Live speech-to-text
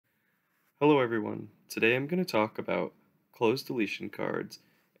Hello everyone. Today I'm going to talk about cloze deletion cards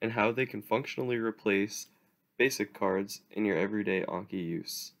and how they can functionally replace basic cards in your everyday Anki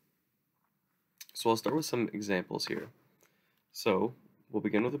use. So I'll start with some examples here. So we'll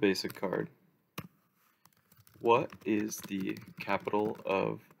begin with a basic card. What is the capital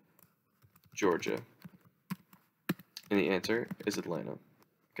of Georgia? And the answer is Atlanta.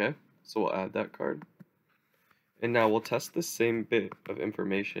 Okay, so we'll add that card. And now we'll test the same bit of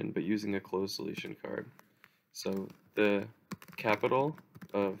information but using a cloze deletion card. So the capital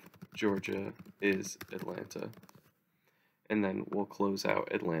of Georgia is Atlanta. And then we'll close out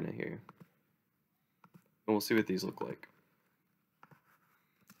Atlanta here. And we'll see what these look like.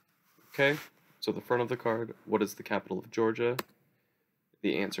 Okay, so the front of the card, what is the capital of Georgia?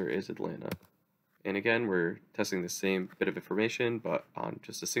 The answer is Atlanta. And again, we're testing the same bit of information, but on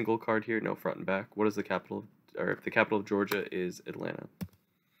just a single card here, no front and back. What is the capital, or the capital of Georgia is Atlanta.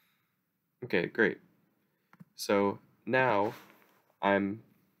 Okay, great. So now I'm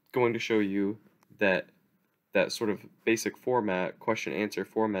going to show you that sort of basic format, question-answer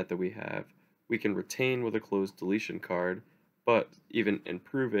format that we have, we can retain with a cloze deletion card, but even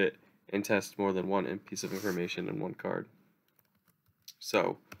improve it and test more than one piece of information in one card.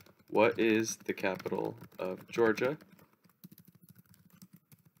 So, what is the capital of Georgia?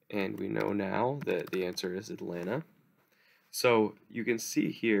 And we know now that the answer is Atlanta. So you can see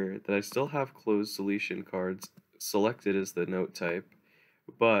here that I still have cloze deletion cards selected as the note type,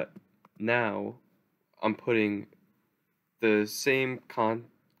 but now I'm putting the same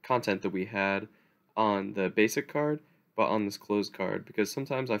content that we had on the basic card, but on this cloze card, because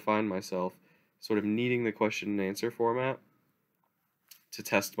sometimes I find myself sort of needing the question and answer format to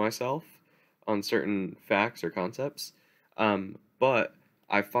test myself on certain facts or concepts. But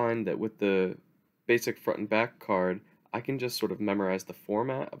I find that with the basic front and back card, I can just sort of memorize the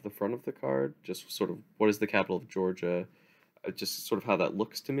format of the front of the card, just sort of what is the capital of Georgia, just sort of how that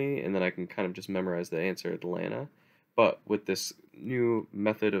looks to me, and then I can kind of just memorize the answer, Atlanta. But with this new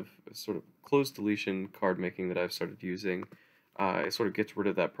method of sort of cloze deletion card making that I've started using, it sort of gets rid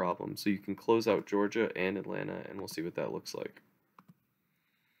of that problem. So you can close out Georgia and Atlanta, and we'll see what that looks like.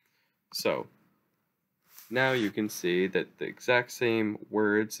 So now you can see that the exact same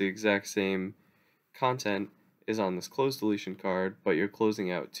words, the exact same content is on this cloze deletion card, but you're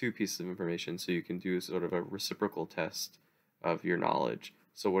closing out two pieces of information, so you can do sort of a reciprocal test of your knowledge.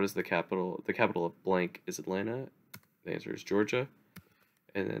 So what is the capital? The capital of blank is Atlanta. The answer is Georgia.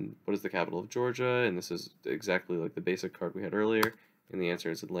 And then what is the capital of Georgia? And this is exactly like the basic card we had earlier, and the answer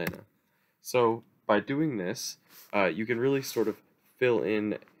is Atlanta. So by doing this, you can really sort of fill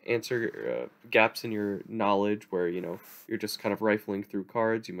in answer gaps in your knowledge where you're just kind of rifling through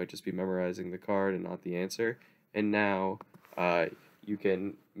cards. You might just be memorizing the card and not the answer, and now you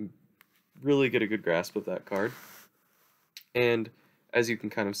can really get a good grasp of that card. And as you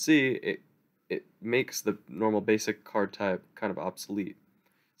can kind of see, it makes the normal basic card type kind of obsolete.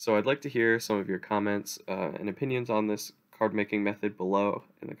 So I'd like to hear some of your comments and opinions on this card making method below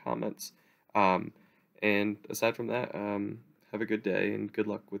in the comments. And aside from that, have a good day and good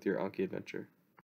luck with your Anki adventure.